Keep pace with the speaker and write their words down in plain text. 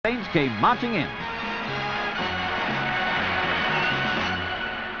contestants came marching in.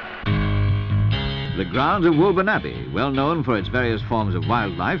 The grounds of Woburn Abbey, well known for its various forms of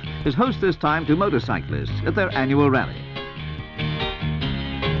wildlife, is host this time to motorcyclists at their annual rally.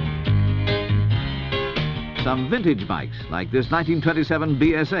 Some vintage bikes, like this 1927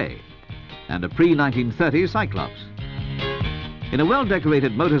 BSA, and a pre-1930 Cyclops. In a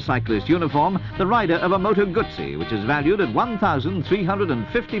well-decorated motorcyclist uniform, the rider of a Motor Guzzi, which is valued at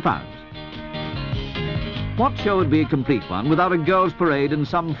 £1,350. What show would be a complete one without a girls' parade in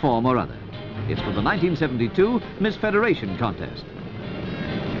some form or other? It's for the 1972 Miss Federation contest.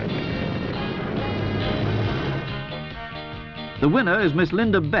 The winner is Miss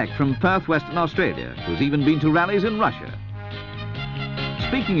Linda Beck from Perth, Western Australia, who's even been to rallies in Russia.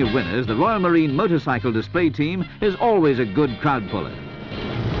 Speaking of winners, the Royal Marine Motorcycle Display Team is always a good crowd puller.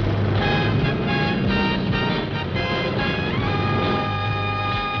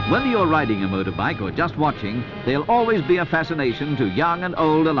 Whether you're riding a motorbike or just watching, they'll always be a fascination to young and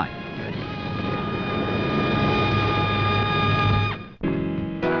old alike.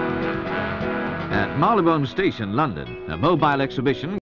 At Marylebone Station, London, a mobile exhibition